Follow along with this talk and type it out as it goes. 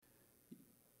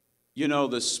You know,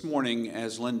 this morning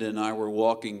as Linda and I were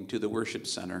walking to the worship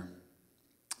center,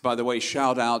 by the way,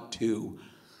 shout out to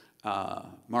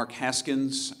Mark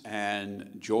Haskins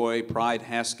and Joy Pride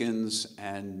Haskins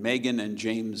and Megan and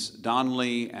James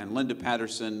Donnelly and Linda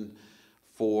Patterson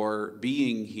for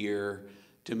being here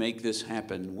to make this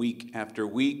happen week after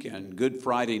week. And Good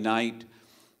Friday night,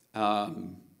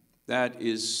 that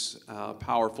is a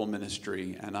powerful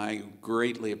ministry, and I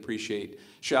greatly appreciate.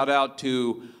 Shout out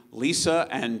to Lisa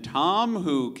and Tom,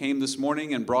 who came this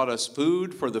morning and brought us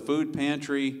food for the food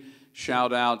pantry.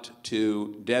 Shout out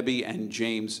to Debbie and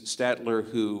James Statler,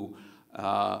 who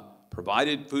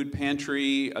provided food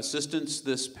pantry assistance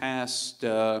this past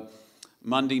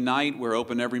Monday night. We're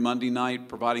open every Monday night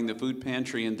providing the food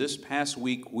pantry, and this past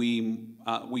week we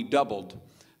doubled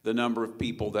the number of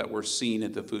people that were seen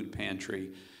at the food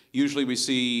pantry. Usually we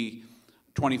see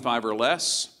 25 or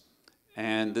less,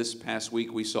 and this past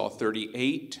week we saw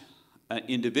 38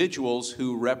 individuals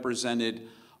who represented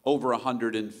over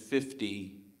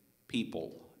 150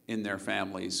 people in their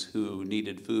families who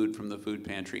needed food from the food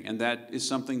pantry. And that is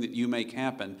something that you make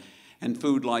happen. And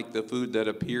food like the food that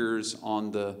appears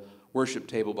on the worship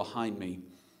table behind me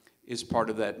is part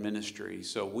of that ministry.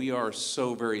 So we are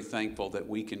so very thankful that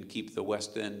we can keep the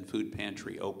West End Food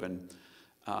Pantry open.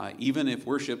 Even if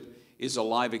worship is a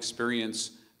live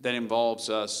experience that involves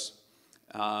us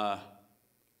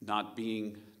not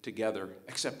being together,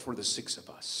 except for the 6 of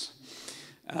us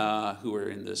who are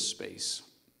in this space.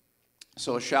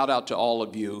 So a shout out to all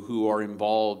of you who are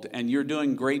involved, and you're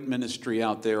doing great ministry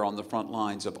out there on the front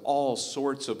lines of all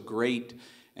sorts of great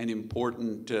and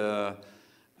important,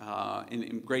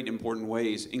 in great important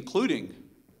ways, including,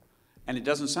 and it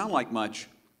doesn't sound like much,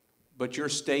 but you're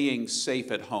staying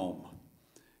safe at home.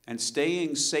 And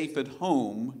staying safe at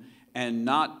home and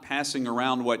not passing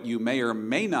around what you may or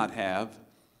may not have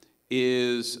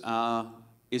is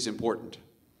important.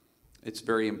 It's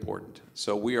very important.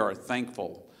 So we are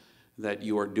thankful that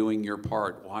you are doing your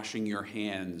part, washing your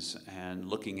hands and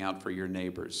looking out for your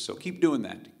neighbors. So keep doing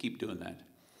that. Keep doing that.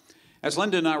 As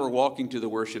Linda and I were walking to the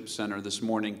worship center this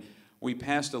morning, we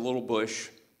passed a little bush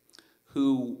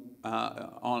who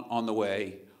on the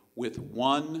way with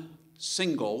one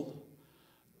single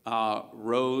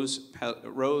rosebud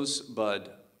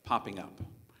popping up.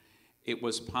 It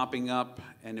was popping up,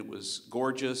 and it was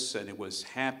gorgeous, and it was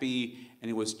happy,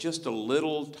 and it was just a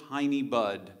little tiny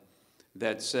bud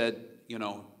that said, you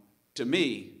know, to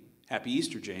me, Happy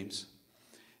Easter, James.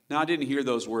 Now, I didn't hear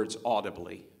those words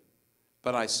audibly,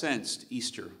 but I sensed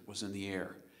Easter was in the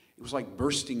air. It was like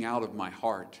bursting out of my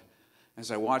heart as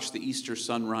I watched the Easter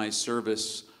sunrise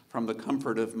service from the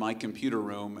comfort of my computer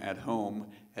room at home,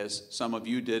 as some of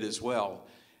you did as well.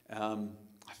 I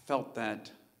felt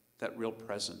that real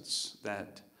presence,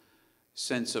 that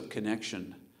sense of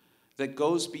connection that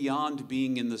goes beyond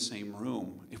being in the same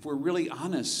room. If we're really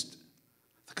honest,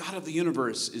 the God of the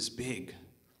universe is big,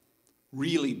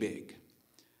 really big.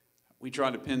 We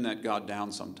try to pin that God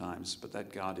down sometimes, but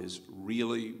that God is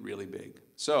really, really big.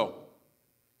 So,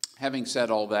 having said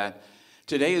all that,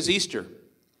 today is Easter,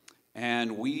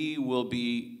 and we will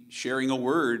be sharing a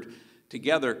word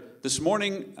together. This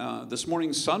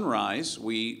morning's sunrise,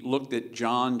 we looked at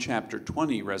John chapter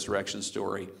 20 resurrection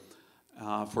story.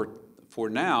 For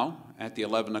now, at the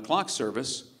 11 o'clock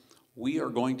service, we are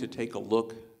going to take a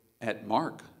look at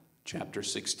Mark chapter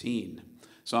 16.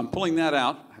 So I'm pulling that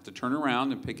out. I have to turn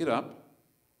around and pick it up.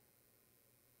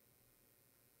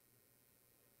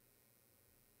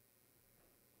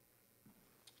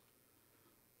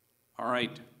 All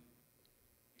right,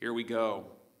 here we go.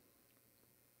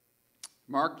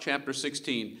 Mark chapter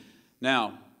 16.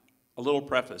 Now, a little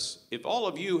preface. If all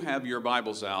of you have your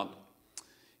Bibles out,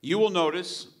 you will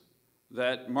notice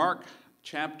that Mark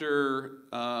chapter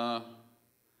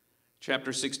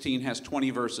 16 has 20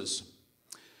 verses.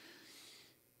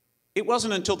 It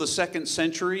wasn't until the 2nd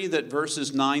century that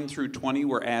verses 9 through 20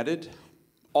 were added.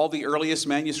 All the earliest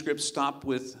manuscripts stopped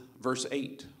with verse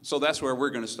 8. So that's where we're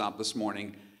going to stop this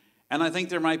morning. And I think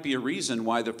there might be a reason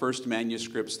why the first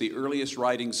manuscripts, the earliest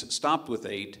writings, stopped with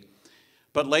 8.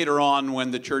 But later on,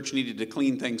 when the church needed to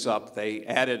clean things up, they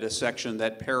added a section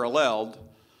that paralleled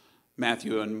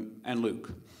Matthew and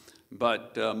Luke.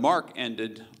 But Mark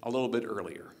ended a little bit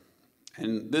earlier.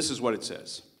 And this is what it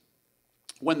says.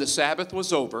 When the Sabbath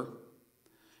was over,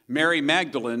 Mary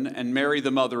Magdalene and Mary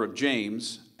the mother of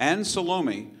James and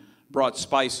Salome brought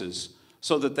spices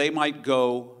so that they might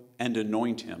go and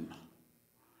anoint him.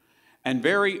 And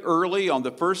very early on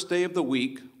the first day of the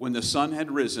week, when the sun had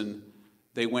risen,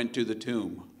 they went to the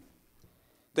tomb.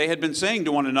 They had been saying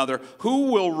to one another,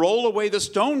 "Who will roll away the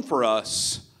stone for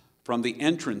us from the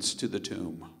entrance to the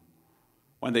tomb?"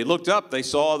 When they looked up, they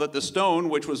saw that the stone,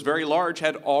 which was very large,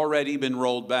 had already been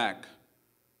rolled back.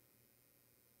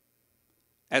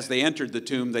 As they entered the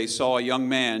tomb, they saw a young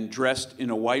man dressed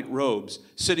in white robes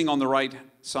sitting on the right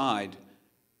side,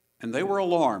 and they were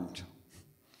alarmed,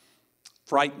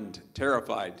 frightened,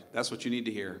 terrified. That's what you need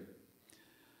to hear.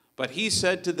 But he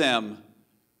said to them,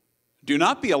 "Do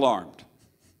not be alarmed."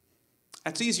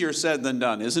 That's easier said than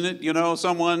done, isn't it? You know,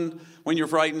 someone, when you're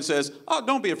frightened, says, "Oh,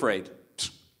 don't be afraid."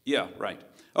 Yeah, right.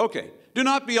 Okay, do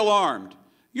not be alarmed.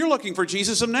 You're looking for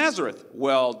Jesus of Nazareth.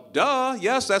 Well, duh,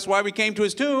 yes, that's why we came to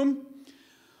his tomb.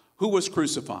 Who was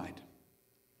crucified?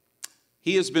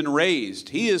 He has been raised.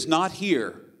 He is not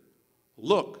here.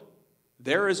 Look,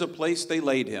 there is a place they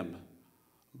laid him.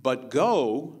 But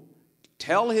go,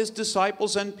 tell his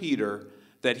disciples and Peter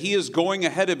that he is going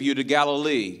ahead of you to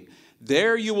Galilee.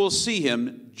 There you will see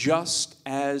him just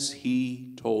as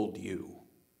he told you.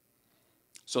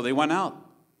 So they went out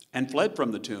and fled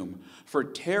from the tomb, for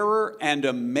terror and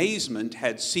amazement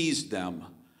had seized them,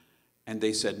 and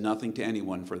they said nothing to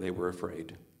anyone, for they were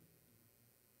afraid.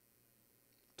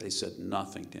 They said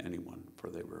nothing to anyone, for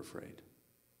they were afraid.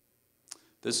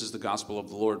 This is the gospel of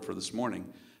the Lord for this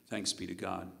morning. Thanks be to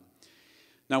God.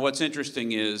 Now, what's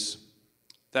interesting is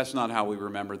that's not how we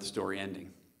remember the story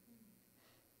ending.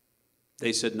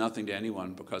 They said nothing to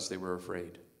anyone because they were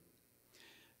afraid.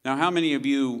 Now, how many of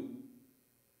you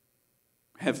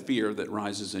have fear that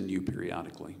rises in you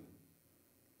periodically?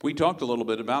 We talked a little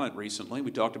bit about it recently.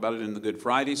 We talked about it in the Good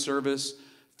Friday service.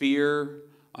 Fear,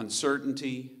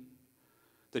 uncertainty,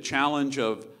 the challenge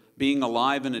of being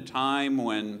alive in a time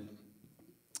when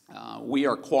we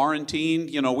are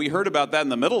quarantined. You know, we heard about that in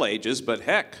the Middle Ages, but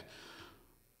heck,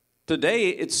 today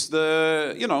it's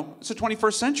the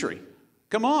 21st century.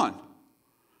 Come on.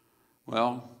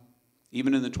 Well,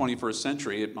 even in the 21st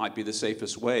century, it might be the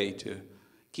safest way to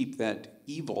keep that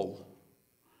evil,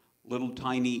 little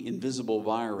tiny invisible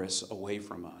virus away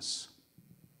from us.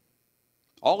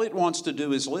 All it wants to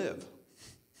do is live.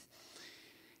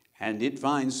 And it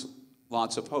finds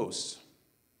lots of hosts.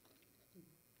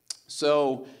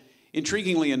 So,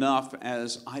 intriguingly enough,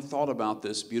 as I thought about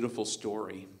this beautiful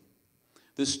story,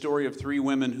 this story of three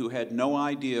women who had no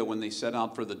idea when they set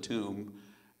out for the tomb,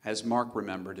 as Mark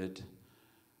remembered it,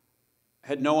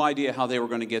 had no idea how they were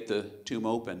going to get the tomb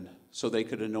open so they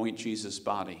could anoint Jesus'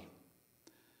 body.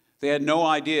 They had no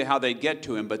idea how they'd get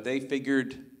to him, but they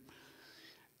figured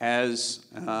as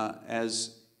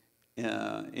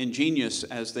ingenious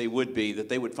as they would be, that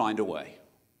they would find a way.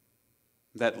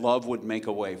 That love would make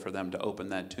a way for them to open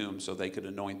that tomb so they could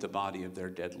anoint the body of their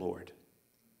dead Lord.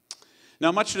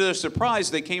 Now, much to their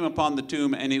surprise, they came upon the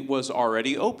tomb and it was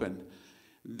already open.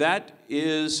 That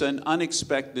is an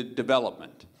unexpected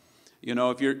development. You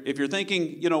know, if you're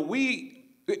thinking,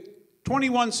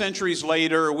 21 centuries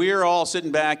later, we're all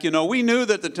sitting back, we knew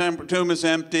that the tomb is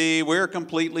empty. We're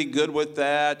completely good with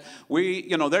that.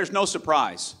 There's no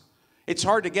surprise. It's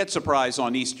hard to get surprise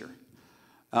on Easter.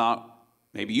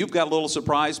 Maybe you've got a little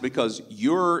surprise because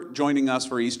you're joining us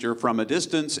for Easter from a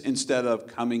distance instead of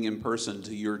coming in person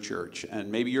to your church.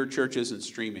 And maybe your church isn't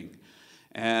streaming.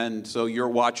 And so you're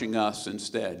watching us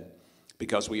instead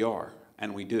because we are,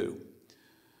 and we do.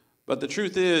 But the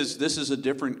truth is, this is a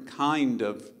different kind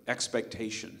of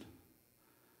expectation.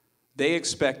 They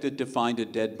expected to find a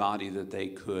dead body that they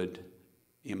could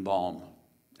embalm,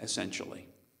 essentially,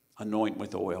 anoint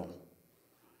with oil.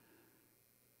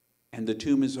 And the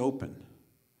tomb is open.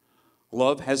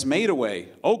 Love has made a way.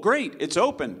 Oh, great, it's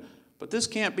open. But this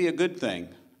can't be a good thing.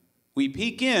 We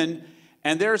peek in,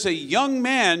 and there's a young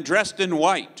man dressed in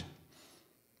white.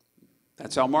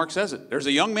 That's how Mark says it. There's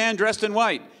a young man dressed in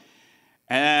white.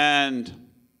 And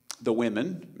the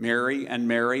women, Mary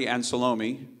and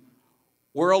Salome,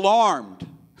 were alarmed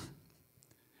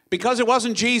because it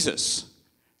wasn't Jesus.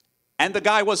 And the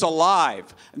guy was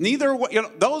alive.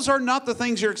 Those are not the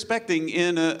things you're expecting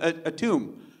in a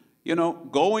tomb.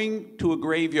 Going to a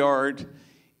graveyard,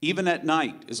 even at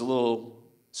night, is a little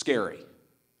scary.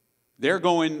 They're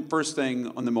going first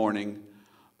thing in the morning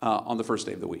on the first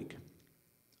day of the week.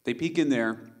 They peek in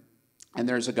there, and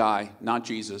there's a guy, not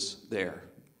Jesus, there.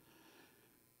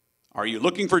 Are you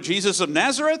looking for Jesus of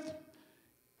Nazareth?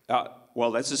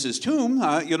 Well, this is his tomb.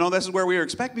 This is where we were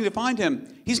expecting to find him.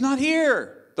 He's not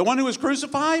here. The one who was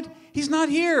crucified, he's not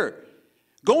here.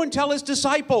 Go and tell his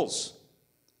disciples.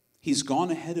 He's gone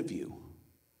ahead of you.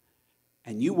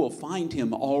 And you will find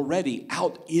him already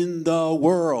out in the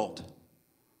world.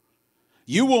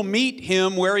 You will meet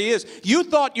him where he is. You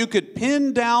thought you could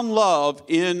pin down love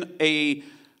in a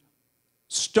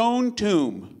stone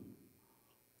tomb.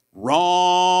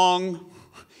 Wrong.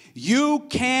 You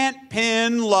can't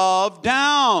pin love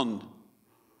down.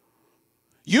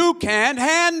 You can't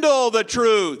handle the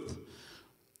truth.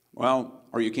 Well,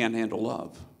 or you can't handle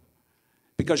love.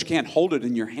 Because you can't hold it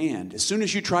in your hand. As soon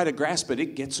as you try to grasp it,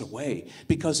 it gets away.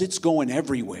 Because it's going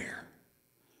everywhere.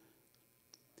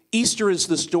 Easter is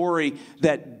the story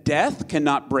that death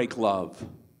cannot break love.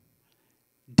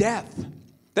 Death.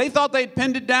 They thought they'd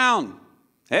pinned it down.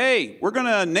 Hey, we're going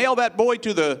to nail that boy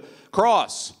to the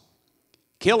cross.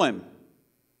 Kill him.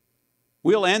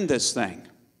 We'll end this thing.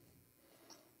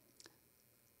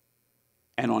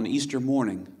 And on Easter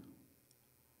morning,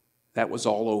 that was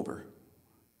all over.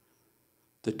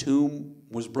 The tomb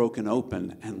was broken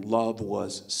open and love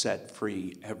was set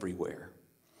free everywhere.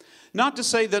 Not to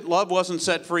say that love wasn't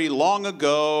set free long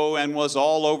ago and was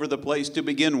all over the place to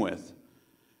begin with.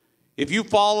 If you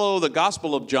follow the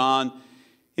Gospel of John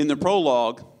in the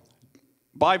prologue,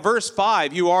 by verse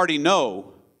 5, you already know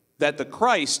that the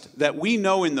Christ that we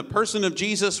know in the person of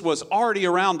Jesus was already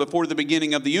around before the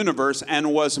beginning of the universe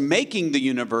and was making the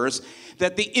universe,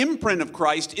 that the imprint of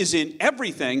Christ is in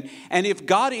everything. And if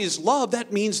God is love,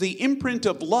 that means the imprint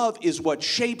of love is what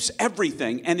shapes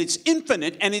everything. And it's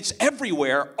infinite and it's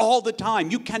everywhere all the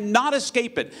time. You cannot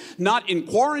escape it. Not in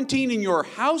quarantine in your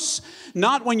house,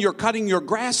 not when you're cutting your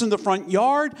grass in the front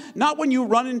yard, not when you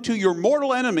run into your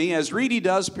mortal enemy, as Reedy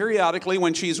does periodically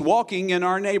when she's walking in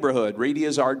our neighborhood. Reedy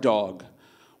is our dog.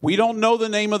 We don't know the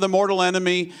name of the mortal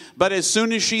enemy, but as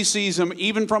soon as she sees him,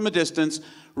 even from a distance,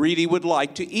 Reedy would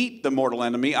like to eat the mortal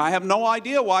enemy. I have no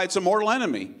idea why it's a mortal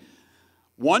enemy.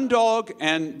 One dog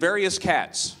and various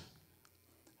cats.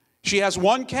 She has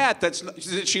one cat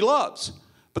that she loves,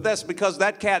 but that's because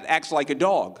that cat acts like a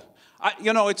dog.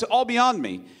 It's all beyond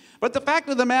me. But the fact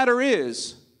of the matter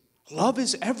is, love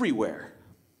is everywhere.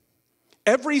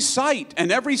 Every sight and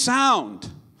every sound.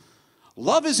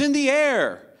 Love is in the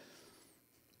air.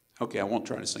 Okay, I won't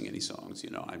try to sing any songs.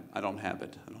 I don't have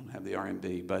it. I don't have the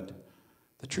R&B. But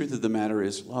the truth of the matter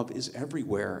is, love is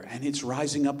everywhere. And it's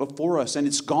rising up before us. And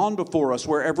it's gone before us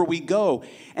wherever we go.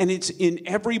 And it's in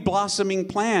every blossoming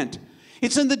plant.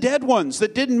 It's in the dead ones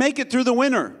that didn't make it through the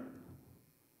winter.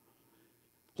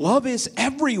 Love is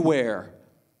everywhere.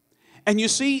 And you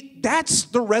see, that's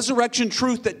the resurrection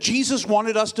truth that Jesus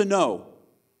wanted us to know.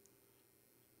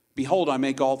 Behold, I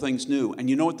make all things new.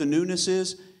 And you know what the newness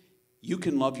is? You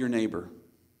can love your neighbor.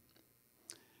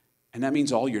 And that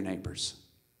means all your neighbors.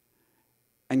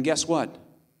 And guess what?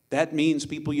 That means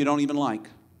people you don't even like.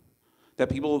 That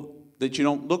people that you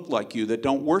don't look like you, that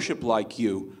don't worship like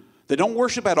you, that don't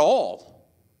worship at all.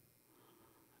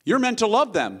 You're meant to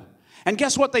love them. And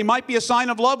guess what? They might be a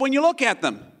sign of love when you look at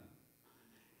them.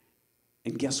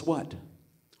 And guess what?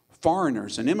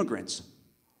 Foreigners and immigrants.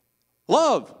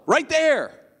 Love, right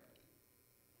there.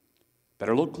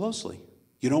 Better look closely.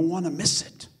 You don't want to miss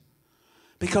it.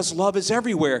 Because love is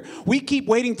everywhere. We keep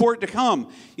waiting for it to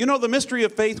come. The mystery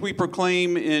of faith we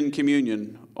proclaim in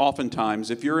communion, oftentimes,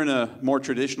 if you're in a more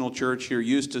traditional church, you're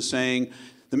used to saying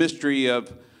the mystery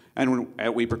of, and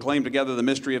we proclaim together the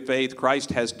mystery of faith,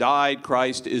 Christ has died,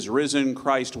 Christ is risen,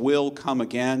 Christ will come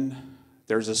again.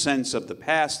 There's a sense of the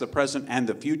past, the present, and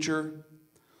the future.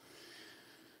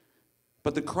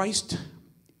 But the Christ,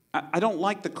 I don't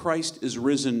like the Christ is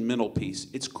risen middle piece.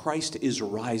 It's Christ is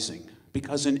rising.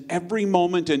 Because in every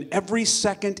moment, in every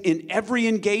second, in every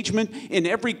engagement, in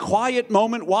every quiet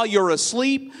moment, while you're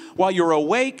asleep, while you're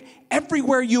awake,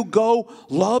 everywhere you go,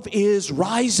 love is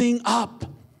rising up.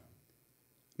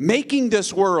 Making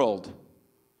this world.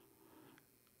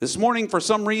 This morning, for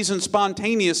some reason,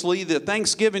 spontaneously, the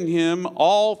Thanksgiving hymn,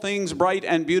 all things bright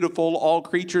and beautiful, all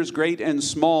creatures great and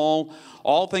small,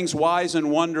 all things wise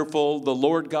and wonderful, the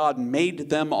Lord God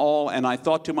made them all. And I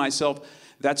thought to myself,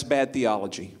 that's bad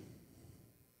theology.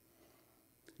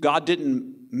 God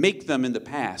didn't make them in the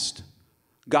past.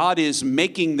 God is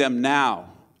making them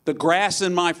now. The grass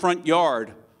in my front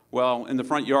yard, well, in the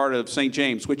front yard of St.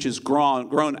 James, which is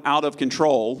grown out of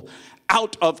control,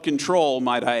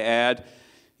 might I add.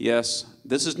 Yes,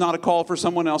 this is not a call for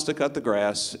someone else to cut the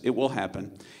grass. It will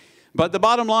happen. But the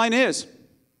bottom line is,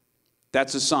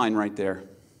 that's a sign right there.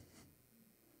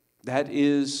 That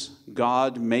is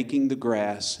God making the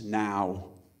grass now.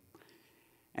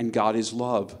 And God is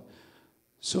love.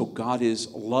 So God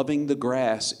is loving the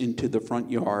grass into the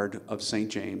front yard of St.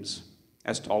 James,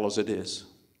 as tall as it is.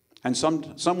 And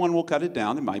someone will cut it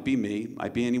down. It might be me, it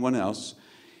might be anyone else.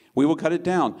 We will cut it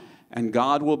down. And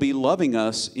God will be loving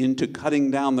us into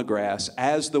cutting down the grass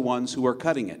as the ones who are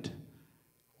cutting it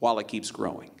while it keeps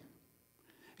growing.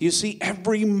 You see,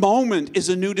 every moment is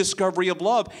a new discovery of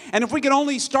love. And if we can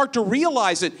only start to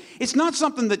realize it, it's not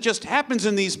something that just happens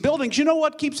in these buildings. You know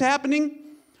what keeps happening?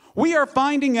 We are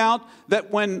finding out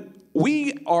that when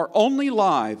we are only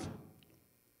live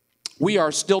We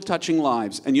are still touching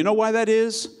lives. And you know why that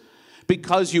is?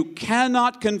 Because you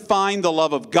cannot confine the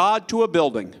love of God to a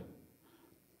building.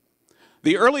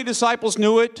 The early disciples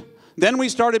knew it. Then we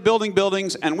started building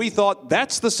buildings, and we thought,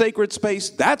 that's the sacred space.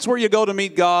 That's where you go to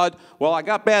meet God. Well, I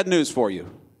got bad news for you.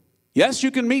 Yes, you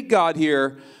can meet God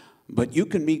here, but you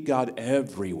can meet God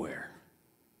everywhere.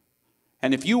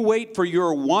 And if you wait for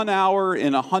your 1 hour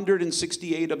in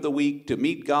 168 of the week to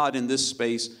meet God in this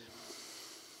space,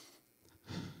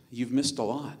 you've missed a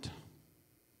lot.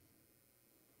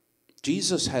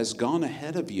 Jesus has gone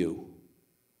ahead of you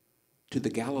to the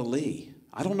Galilee.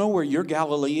 I don't know where your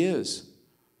Galilee is.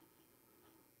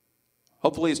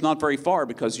 Hopefully it's not very far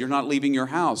because you're not leaving your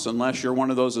house unless you're one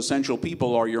of those essential people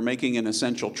or you're making an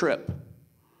essential trip.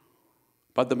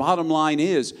 But the bottom line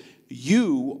is,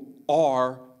 you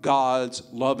are God's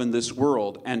love in this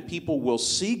world, and people will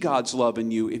see God's love in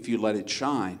you if you let it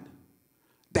shine.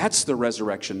 That's the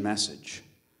resurrection message.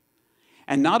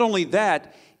 And not only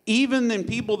that, even in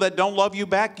people that don't love you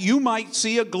back, you might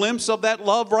see a glimpse of that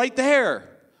love right there,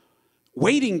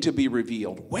 waiting to be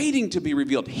revealed,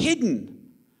 hidden.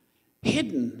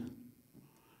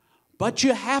 But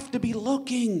you have to be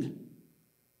looking.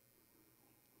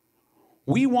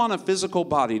 We want a physical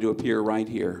body to appear right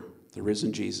here, the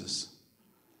risen Jesus,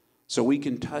 so we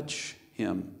can touch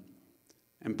him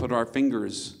and put our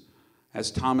fingers,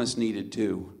 as Thomas needed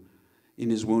to, in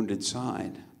his wounded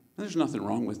side. There's nothing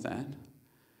wrong with that,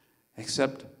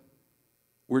 except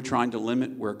we're trying to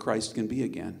limit where Christ can be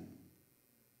again.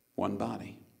 One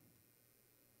body.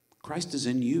 Christ is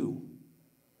in you.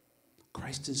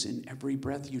 Christ is in every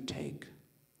breath you take.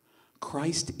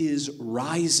 Christ is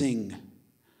rising.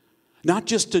 Not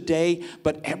just today,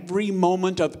 but every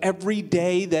moment of every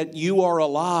day that you are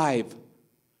alive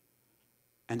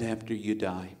and after you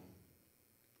die.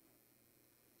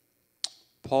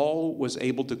 Paul was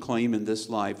able to claim in this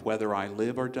life, whether I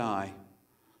live or die,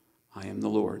 I am the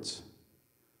Lord's.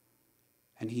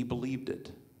 And he believed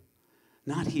it.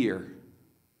 Not here.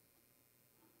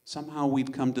 Somehow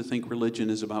we've come to think religion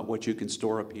is about what you can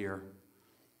store up here.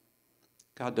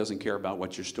 God doesn't care about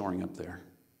what you're storing up there.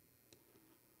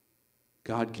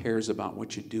 God cares about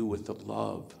what you do with the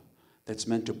love that's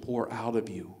meant to pour out of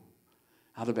you,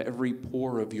 out of every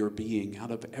pore of your being,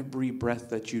 out of every breath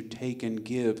that you take and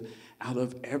give, out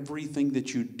of everything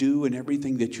that you do and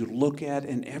everything that you look at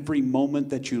and every moment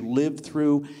that you live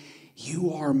through.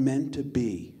 You are meant to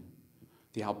be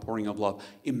the outpouring of love.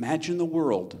 Imagine the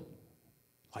world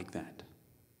like that,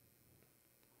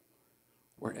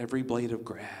 where every blade of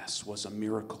grass was a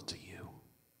miracle to you.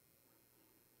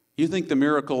 You think the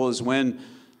miracle is when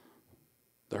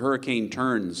the hurricane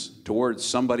turns towards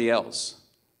somebody else.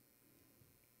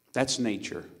 That's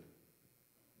nature.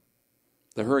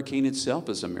 The hurricane itself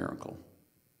is a miracle.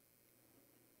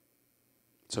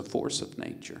 It's a force of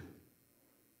nature.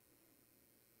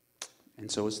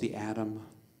 And so is the atom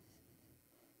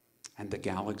and the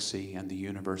galaxy and the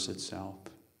universe itself.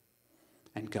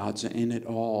 And God's in it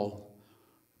all,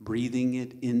 breathing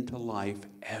it into life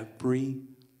every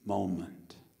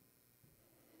moment.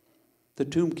 The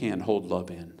tomb can't hold love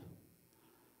in.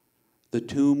 The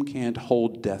tomb can't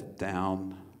hold death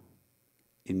down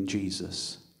in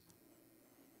Jesus.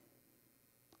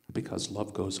 Because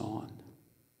love goes on.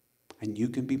 And you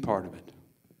can be part of it.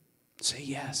 Say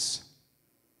yes.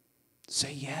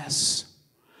 Say yes.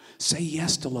 Say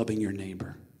yes to loving your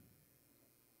neighbor.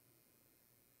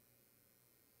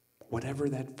 Whatever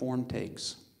that form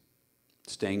takes.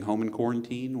 Staying home in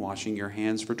quarantine, washing your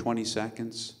hands for 20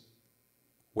 seconds,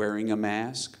 wearing a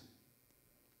mask,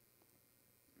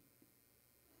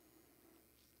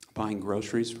 buying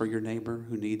groceries for your neighbor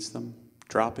who needs them,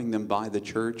 dropping them by the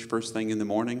church first thing in the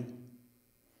morning,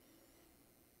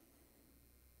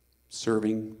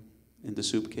 serving in the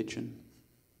soup kitchen,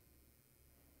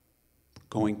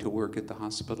 going to work at the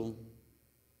hospital.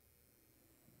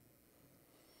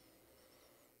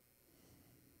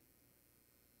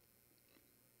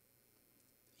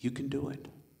 You can do it.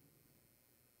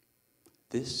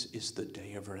 This is the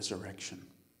day of resurrection.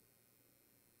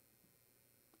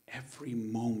 Every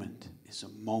moment is a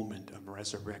moment of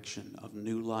resurrection, of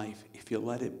new life, if you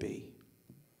let it be.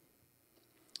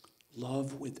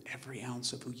 Love with every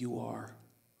ounce of who you are.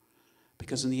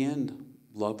 Because in the end,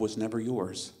 love was never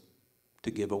yours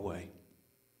to give away.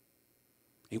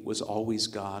 It was always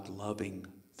God loving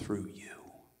through you.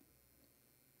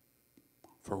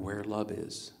 For where love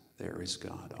is, there is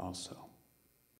God also.